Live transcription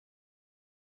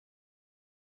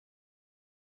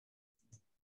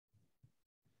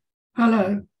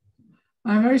Hello,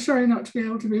 I'm very sorry not to be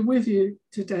able to be with you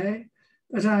today,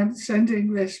 but I'm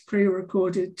sending this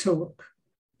pre-recorded talk.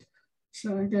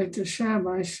 So I'm going to share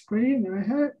my screen, I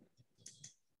hope.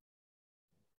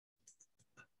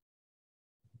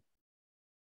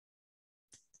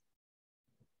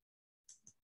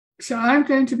 So I'm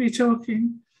going to be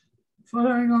talking,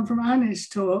 following on from Annie's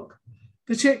talk,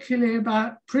 particularly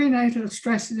about prenatal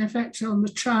stress and effects on the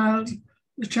child's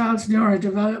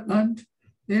neurodevelopment,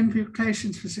 the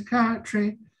implications for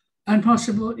psychiatry, and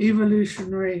possible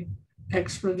evolutionary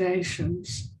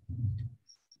explanations.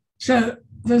 So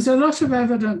there's a lot of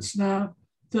evidence now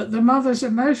that the mother's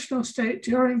emotional state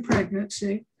during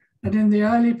pregnancy and in the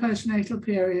early postnatal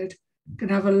period can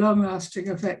have a long-lasting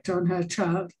effect on her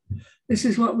child. This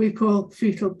is what we call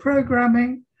fetal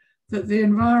programming, that the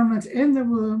environment in the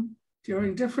womb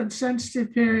during different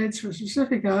sensitive periods for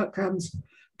specific outcomes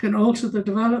can alter the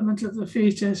development of the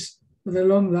fetus with a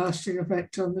long-lasting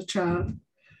effect on the child.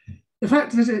 The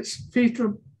fact that it's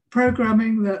fetal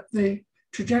programming, that the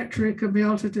trajectory can be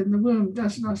altered in the womb,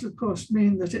 does not, of course,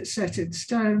 mean that it's set in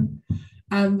stone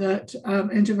and that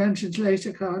interventions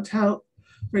later can't help.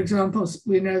 For example,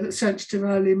 we know that sensitive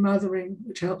early mothering,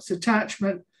 which helps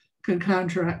attachment, can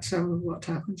counteract some of what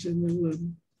happens in the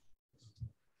womb.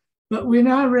 But we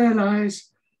now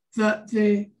realize that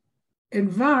the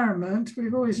environment,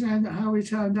 we've always known that how we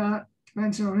turned out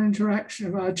depends on interaction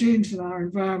of our genes and our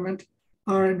environment.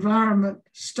 Our environment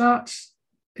starts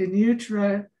in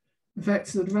utero,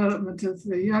 affects the development of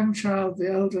the young child,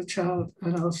 the older child,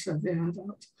 and also the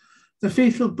adult. The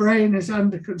fetal brain is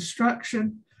under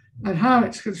construction, and how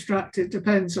it's constructed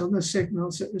depends on the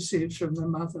signals it receives from the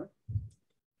mother.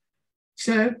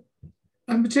 So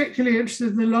I'm particularly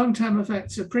interested in the long-term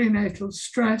effects of prenatal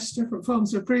stress, different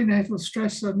forms of prenatal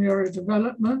stress on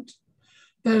neurodevelopment.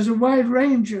 There's a wide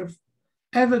range of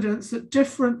evidence that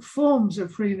different forms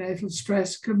of prenatal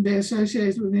stress can be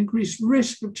associated with increased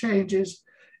risk of changes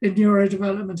in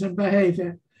neurodevelopment and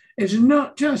behavior. It's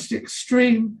not just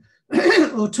extreme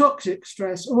or toxic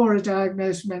stress or a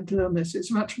diagnosed mental illness.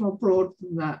 It's much more broad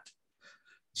than that.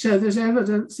 So there's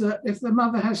evidence that if the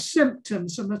mother has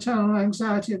symptoms of maternal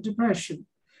anxiety and depression,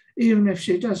 even if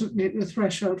she doesn't meet the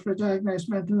threshold for a diagnosed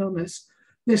mental illness,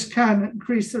 this can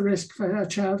increase the risk for her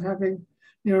child having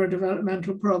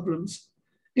neurodevelopmental problems.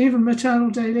 Even maternal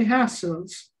daily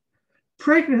hassles,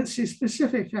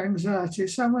 pregnancy-specific anxiety.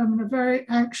 Some women are very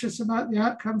anxious about the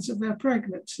outcomes of their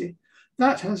pregnancy.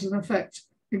 That has an effect,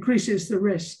 increases the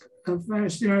risk of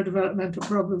various neurodevelopmental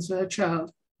problems for her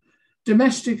child.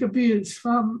 Domestic abuse,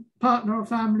 partner or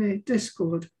family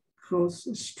discord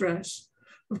causes stress.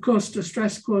 Of course, the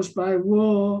stress caused by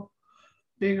war,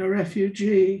 being a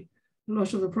refugee, a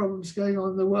lot of the problems going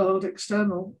on in the world,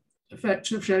 external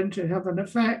effects have shown to have an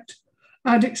effect,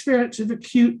 and experience of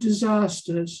acute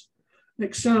disasters,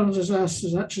 external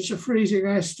disasters such as a freezing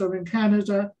ice storm in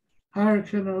Canada,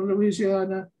 hurricane in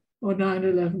Louisiana, or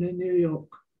 9/11 in New York.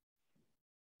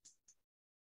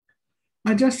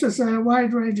 And just as there are a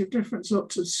wide range of different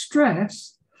sorts of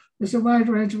stress, there's a wide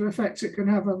range of effects it can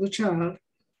have on the child.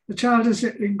 The child is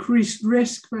at increased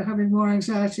risk for having more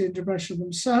anxiety and depression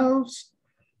themselves,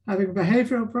 having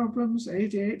behavioral problems,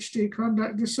 ADHD,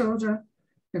 conduct disorder,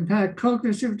 impaired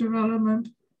cognitive development,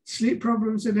 sleep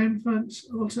problems in infants,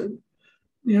 also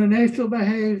neonatal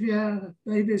behavior,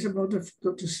 babies are more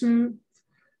difficult to soothe.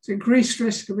 It's increased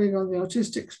risk of being on the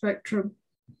autistic spectrum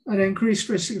and increased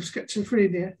risk of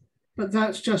schizophrenia, but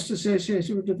that's just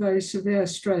associated with a very severe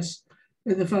stress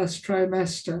in the first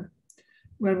trimester,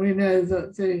 when we know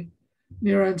that the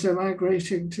neurons are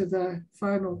migrating to their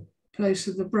final place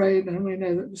in the brain, and we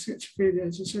know that the schizophrenia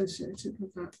is associated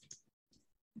with that.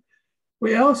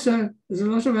 There's a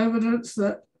lot of evidence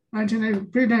that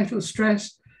prenatal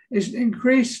stress is an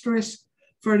increased risk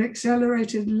for an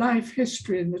accelerated life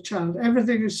history in the child.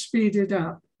 Everything is speeded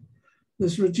up.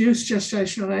 There's reduced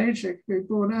gestational age, they can be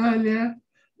born earlier.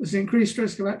 There's increased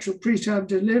risk of actual preterm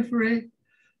delivery.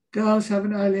 Girls have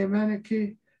an earlier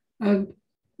menarche, and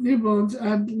newborns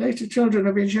and later children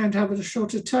have been shown to have a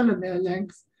shorter telomere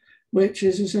length, which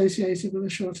is associated with a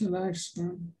shorter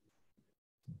lifespan.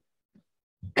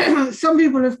 Some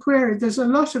people have queried, there's a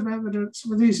lot of evidence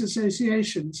for these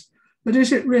associations, but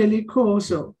is it really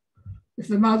causal? If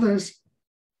the mother's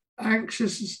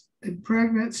anxious in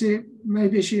pregnancy,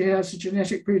 maybe she has a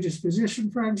genetic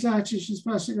predisposition for anxiety she's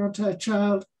passing on to her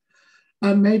child,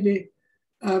 and maybe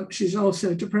she's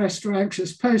also depressed or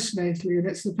anxious postnatally, and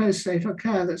it's the postnatal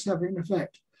care that's having an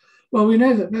effect. Well, we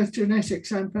know that both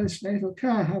genetics and postnatal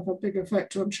care have a big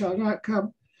effect on child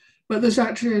outcome, but there's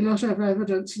actually a lot of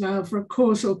evidence now for a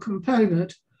causal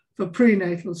component for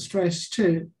prenatal stress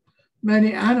too.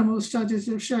 Many animal studies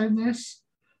have shown this.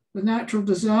 The natural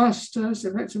disasters, the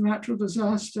effects of natural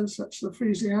disasters, such as the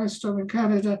freezing ice storm in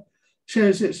Canada,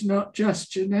 shows it's not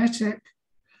just genetic.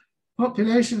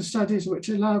 Population studies which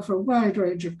allow for a wide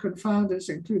range of confounders,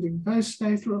 including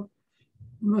postnatal,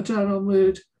 maternal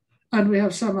mood, and we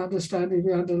have some understanding of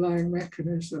the underlying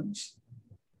mechanisms.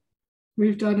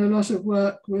 We've done a lot of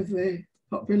work with the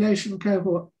population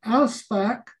cohort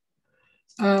ALSPAC,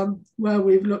 where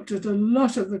we've looked at a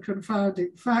lot of the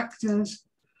confounding factors,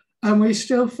 and we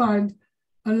still find,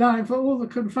 allowing for all the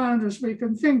confounders we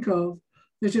can think of,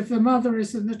 that if the mother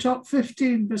is in the top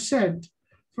 15%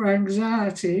 for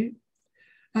anxiety,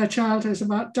 her child has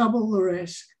about double the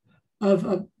risk of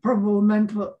a probable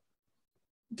mental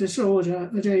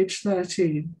disorder at age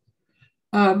 13.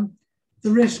 The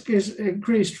risk is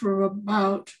increased from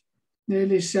about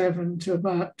nearly 7 to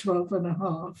about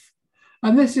 12.5.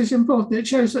 And this is important. It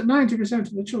shows that 90%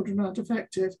 of the children aren't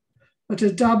affected, but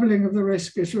a doubling of the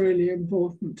risk is really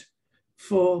important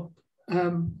for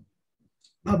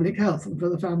public health and for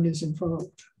the families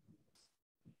involved.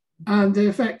 And the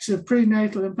effects of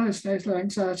prenatal and postnatal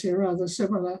anxiety are rather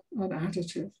similar and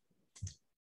additive.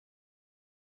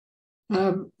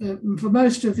 For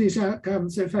most of these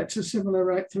outcomes, the effects are similar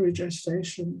right through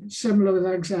gestation, similar with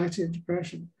anxiety and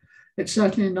depression. It's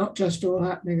certainly not just all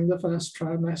happening in the first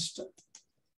trimester.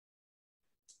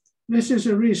 This is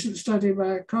a recent study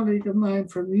by a colleague of mine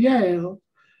from Yale,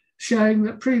 showing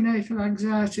that prenatal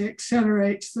anxiety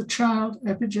accelerates the child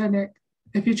epigenetic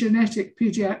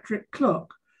pediatric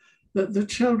clock, that the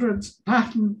child's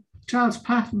pattern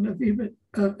of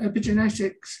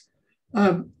epigenetics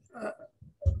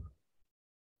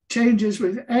changes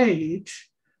with age.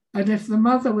 And if the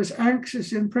mother was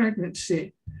anxious in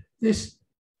pregnancy, this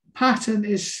pattern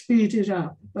is speeded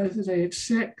up, both at age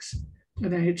 6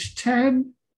 and age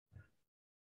 10.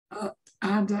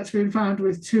 And that's been found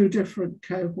with 2 different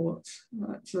cohorts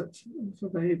for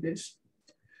babies.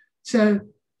 So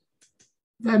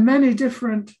there are many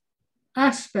different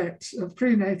aspects of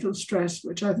prenatal stress,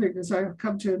 which I think, as I'll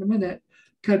come to in a minute,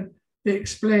 can be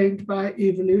explained by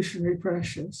evolutionary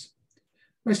pressures.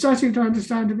 We're starting to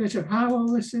understand a bit of how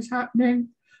all this is happening,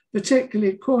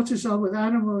 particularly cortisol with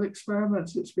animal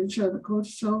experiments. It's been shown that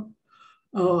cortisol,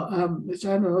 or its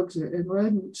analogs in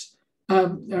rodents,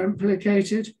 are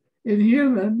implicated. In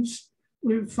humans,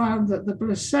 we've found that the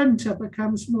placenta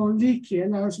becomes more leaky,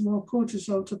 allows more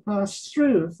cortisol to pass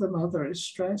through if the mother is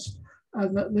stressed,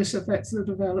 and that this affects the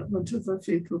development of the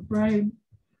fetal brain,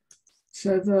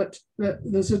 so that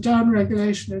there's a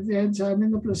downregulation of the enzyme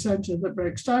in the placenta that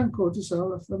breaks down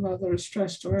cortisol if the mother is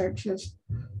stressed or anxious,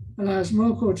 allows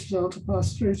more cortisol to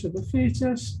pass through to the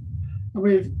fetus.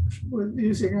 And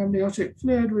using amniotic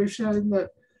fluid, we've shown that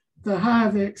the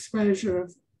higher the exposure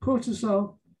of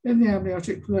cortisol in the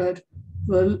amniotic fluid,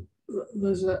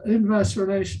 there's an inverse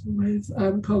relation with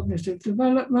cognitive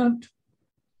development.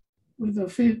 With a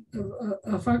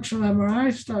functional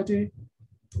MRI study,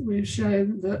 we've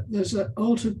shown that there's an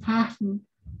altered pattern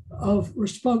of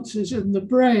responses in the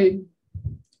brain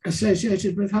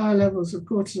associated with higher levels of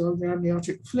cortisol in the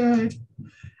amniotic fluid,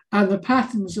 and the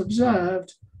patterns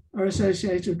observed are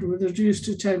associated with reduced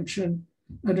attention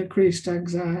and increased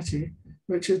anxiety,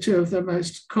 which are 2 of the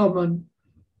most common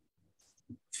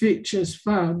features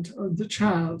found on the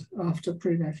child after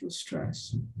prenatal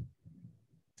stress.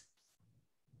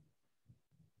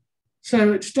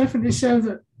 So it's definitely so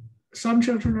that some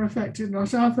children are affected,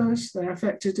 not others. They're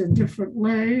affected in different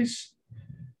ways.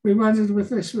 We wondered if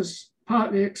this was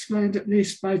partly explained at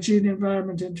least by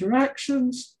gene-environment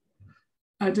interactions.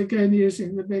 And again,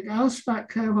 using the big ALSPAC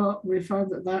cohort, we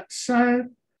found that that's so.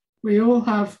 We all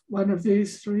have one of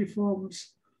these 3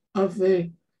 forms of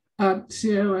the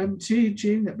COMT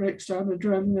gene that breaks down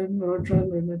adrenaline,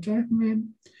 noradrenaline, and dopamine.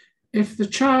 If the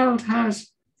child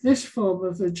has this form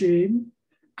of the gene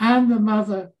and the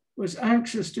mother was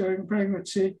anxious during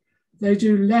pregnancy, they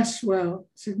do less well,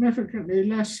 significantly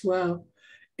less well,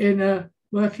 in a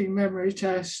working memory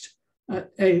test at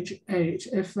age 8.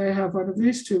 If they have one of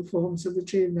these 2 forms of the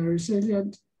gene, they're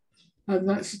resilient, and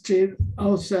that's gene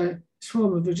also, this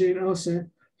form of the gene also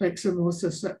makes them more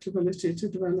susceptibility to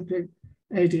developing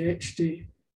ADHD.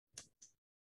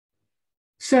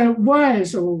 So why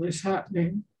is all this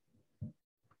happening?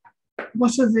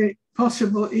 What are the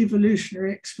possible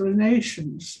evolutionary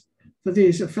explanations for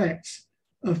these effects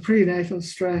of prenatal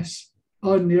stress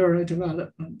on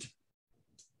neurodevelopment?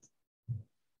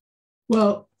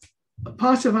 Well,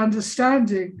 part of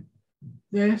understanding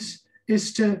this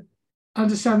is to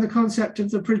understand the concept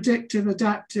of the predictive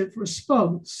adaptive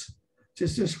response, which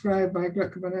is described by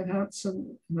Gluckman and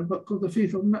Hansen in a book called The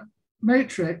Fetal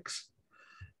Matrix.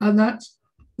 And that,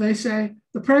 they say,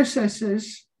 the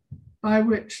processes by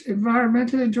which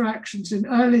environmental interactions in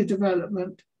early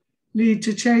development lead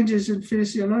to changes in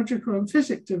physiological and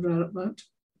physical development,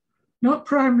 not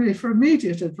primarily for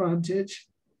immediate advantage,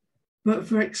 but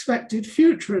for expected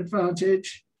future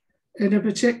advantage in a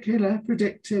particular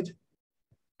predicted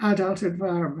adult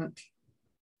environment.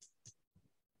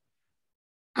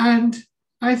 And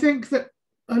I think that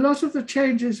a lot of the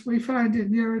changes we find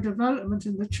in neurodevelopment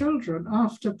in the children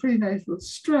after prenatal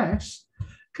stress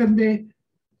can be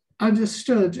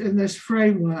understood in this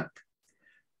framework.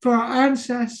 For our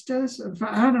ancestors and for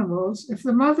animals, if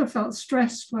the mother felt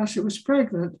stressed while she was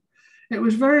pregnant, it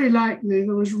was very likely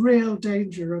there was real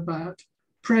danger about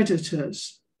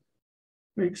predators,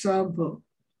 for example,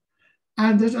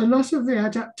 and that a lot of the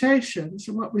adaptations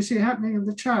and what we see happening in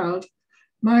the child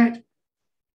might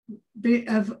be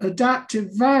of adaptive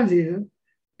value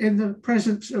in the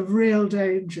presence of real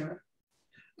danger.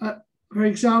 For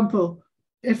example,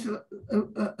 if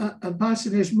a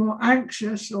person is more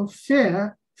anxious or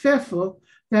fearful,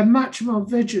 they're much more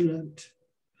vigilant.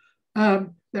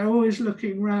 They're always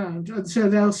looking around, and so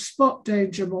they'll spot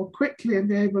danger more quickly and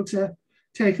be able to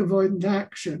take avoidant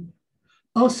action.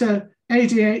 Also,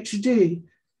 ADHD,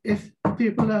 if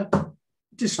people are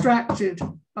distracted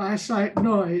by a slight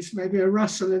noise, maybe a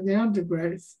rustle in the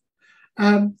undergrowth.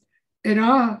 In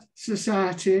our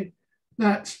society,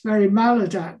 that's very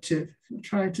maladaptive. If you're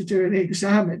trying to do an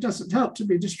exam, it doesn't help to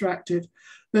be distracted.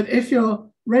 But if you're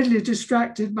readily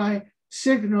distracted by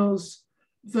signals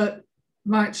that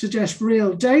might suggest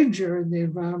real danger in the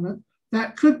environment,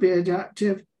 that could be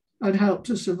adaptive and help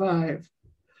to survive.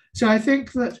 So I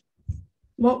think that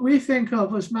what we think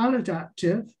of as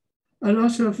maladaptive, a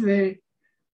lot of the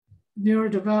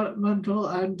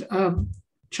neurodevelopmental and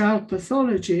child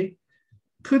pathology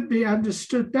could be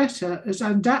understood better as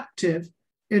adaptive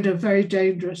in a very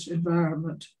dangerous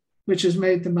environment, which has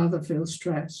made the mother feel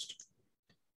stressed.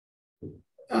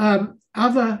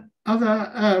 Other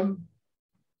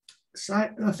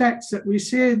side effects that we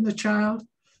see in the child,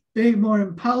 being more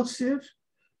impulsive,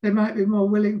 they might be more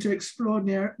willing to explore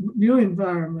new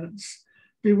environments,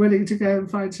 be willing to go and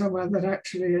find somewhere that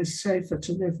actually is safer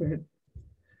to live in.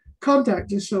 Conduct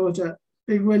disorder,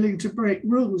 being willing to break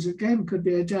rules, again, could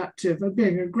be adaptive, and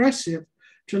being aggressive,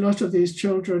 which a lot of these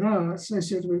children are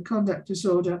associated with conduct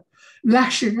disorder.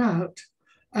 Lashing out,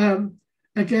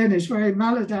 again, is very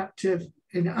maladaptive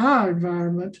in our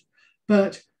environment,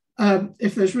 but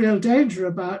if there's real danger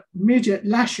about, immediate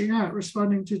lashing out,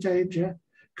 responding to danger,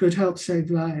 could help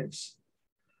save lives.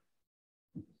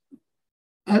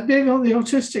 Being on the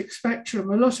autistic spectrum,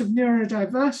 a lot of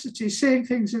neurodiversity, seeing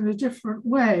things in a different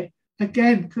way,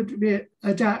 again, could be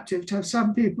adaptive. To have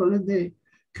some people in the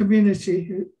community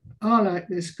who are like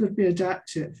this could be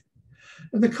adaptive.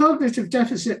 And the cognitive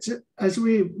deficits, as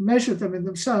we measure them in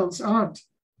themselves, aren't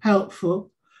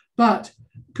helpful, but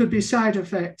could be side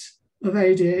effects of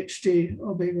ADHD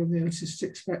or being on the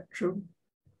autistic spectrum.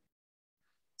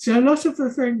 So a lot of the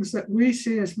things that we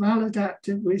see as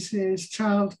maladaptive, we see as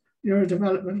child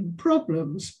neurodevelopmental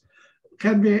problems,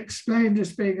 can be explained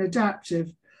as being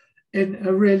adaptive in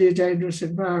a really dangerous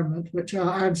environment, which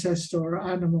our ancestors or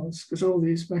animals, because all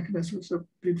these mechanisms have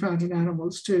been found in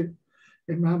animals too,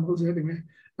 in mammals anyway,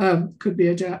 could be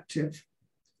adaptive.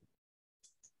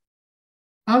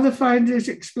 Other findings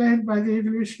explained by the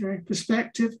evolutionary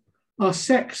perspective are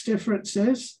sex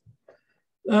differences.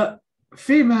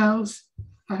 Females,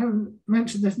 I haven't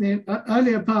mentioned this in the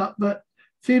earlier part, but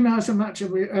females are much,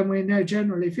 and we know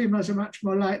generally, females are much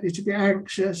more likely to be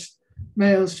anxious,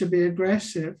 males to be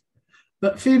aggressive.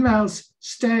 But females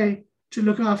stay to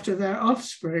look after their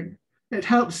offspring. It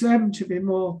helps them to be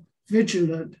more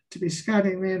vigilant, to be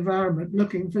scanning the environment,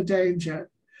 looking for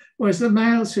danger. Whereas the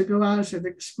males who go out and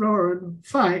explore and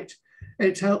fight,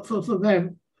 it's helpful for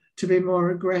them to be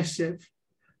more aggressive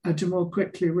and to more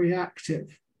quickly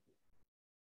reactive.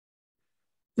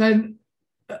 Then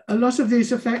a lot of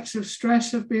these effects of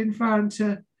stress have been found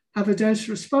to have a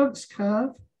dose-response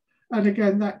curve. And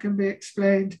again, that can be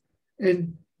explained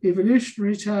in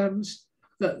evolutionary terms,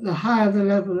 that the higher the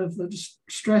level of the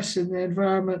stress in the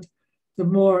environment, the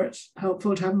more it's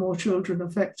helpful to have more children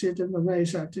affected in the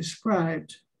ways I've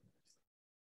described.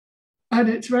 And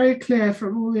it's very clear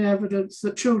from all the evidence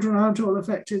that children aren't all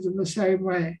affected in the same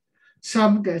way.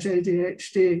 Some get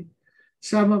ADHD,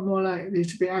 some are more likely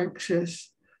to be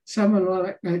anxious, some are more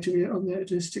likely to be on the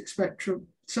autistic spectrum,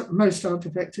 most aren't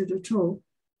affected at all.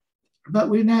 But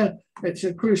we know it's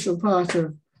a crucial part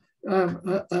of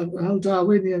a whole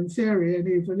Darwinian theory in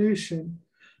evolution,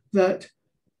 that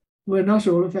we're not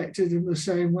all affected in the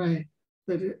same way,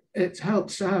 that it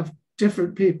helps to have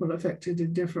different people affected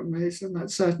in different ways, and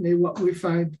that's certainly what we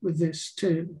find with this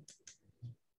too.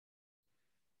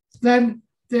 Then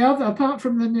the other, apart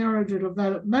from the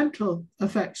neurodevelopmental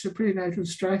effects of prenatal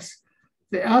stress,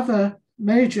 the other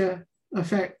major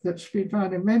effect that's been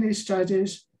found in many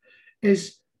studies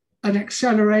is an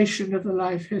acceleration of the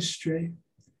life history.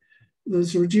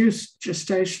 There's reduced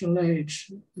gestational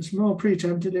age, there's more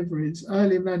preterm deliveries,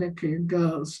 early menarche in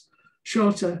girls,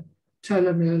 shorter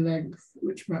telomere length,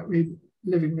 which might mean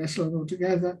living less long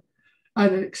altogether,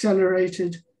 and an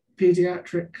accelerated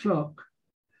pediatric clock.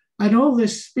 And all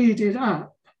this speeded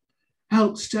up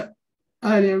helps to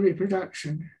earlier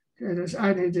reproduction. And as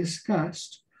Annie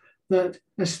discussed, that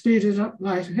a speeded up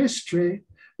life history,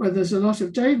 where there's a lot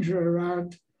of danger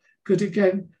around, could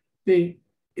again be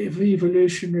of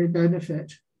evolutionary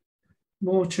benefit,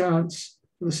 more chance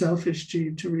for the selfish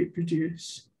gene to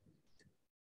reproduce.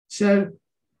 So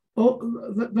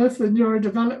both the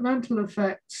neurodevelopmental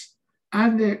effects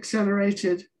and the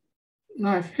accelerated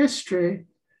life history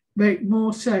make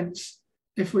more sense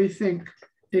if we think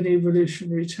in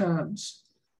evolutionary terms.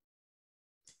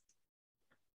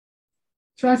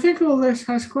 So I think all this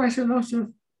has quite a lot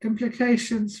of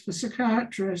implications for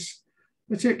psychiatrists,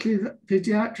 particularly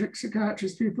pediatric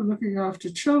psychiatrists, people looking after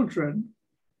children.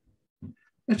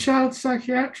 A child's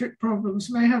psychiatric problems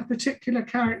may have particular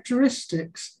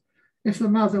characteristics if the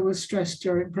mother was stressed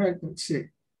during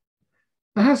pregnancy.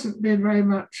 There hasn't been very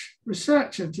much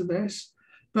research into this,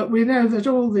 but we know that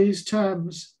all these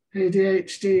terms,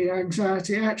 ADHD,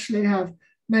 anxiety, actually have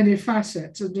many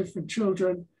facets, and different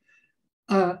children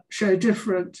show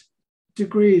different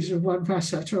degrees of one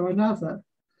facet or another.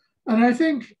 And I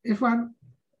think if one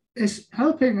is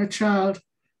helping a child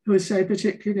who is, say,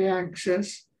 particularly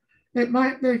anxious, it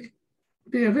might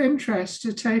be of interest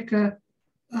to take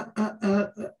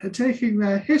taking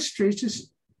their history to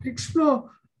explore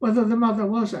whether the mother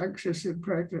was anxious in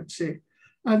pregnancy,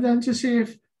 and then to see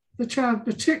if the child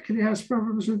particularly has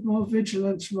problems with more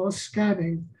vigilance, more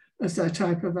scanning as their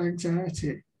type of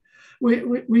anxiety.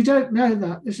 We don't know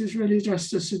that. This is really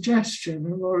just a suggestion,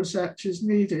 and more research is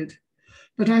needed.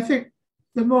 But I think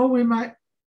the more we might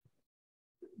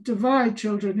divide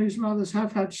children whose mothers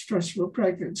have had stressful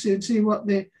pregnancy and see what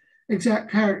the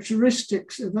exact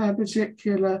characteristics of their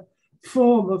particular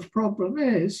form of problem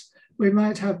is, we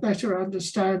might have better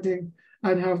understanding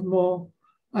and have more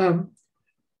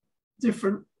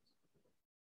different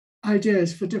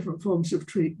ideas for different forms of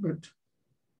treatment.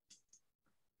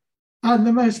 And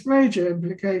the most major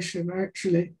implication,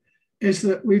 actually, is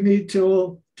that we need to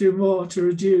all do more to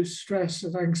reduce stress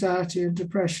and anxiety and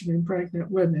depression in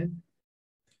pregnant women.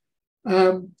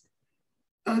 At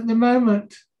the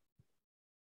moment,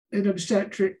 in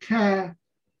obstetric care,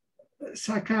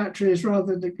 psychiatry is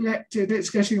rather neglected.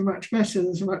 It's getting much better.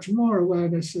 There's much more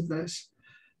awareness of this.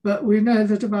 But we know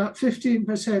that about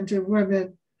 15% of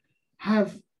women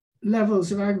have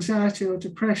levels of anxiety or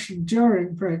depression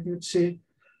during pregnancy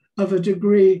of a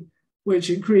degree which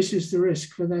increases the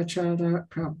risk for their child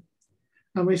outcome.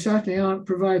 And we certainly aren't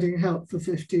providing help for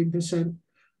 15%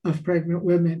 of pregnant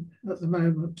women at the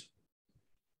moment.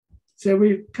 So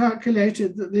we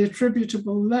calculated that the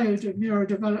attributable load of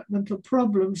neurodevelopmental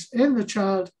problems in the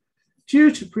child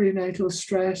due to prenatal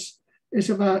stress is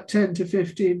about 10 to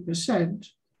 15%.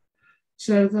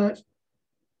 So that,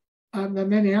 and there are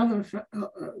many other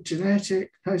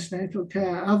genetic, postnatal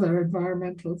care, other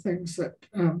environmental things that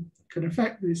can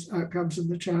affect these outcomes in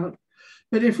the child.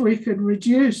 But if we can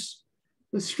reduce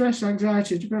the stress,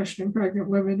 anxiety, depression in pregnant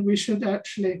women, we should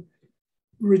actually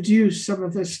reduce some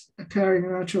of this occurring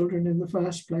in our children in the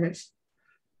first place.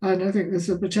 And I think there's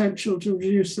a potential to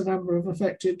reduce the number of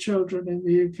affected children in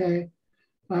the UK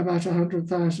by about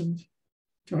 100,000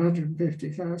 to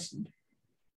 150,000.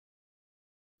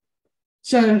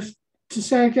 So to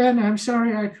say again, I'm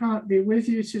sorry I can't be with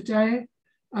you today.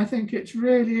 I think it's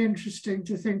really interesting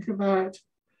to think about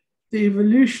the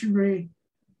evolutionary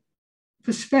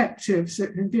perspectives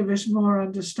that can give us more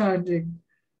understanding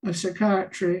of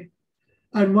psychiatry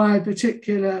and why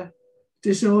particular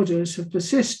disorders have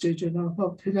persisted in our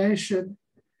population,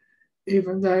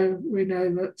 even though we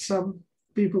know that some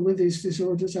people with these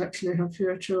disorders actually have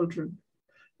fewer children.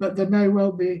 But there may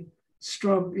well be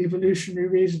strong evolutionary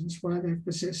reasons why they've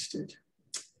persisted.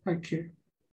 Thank you.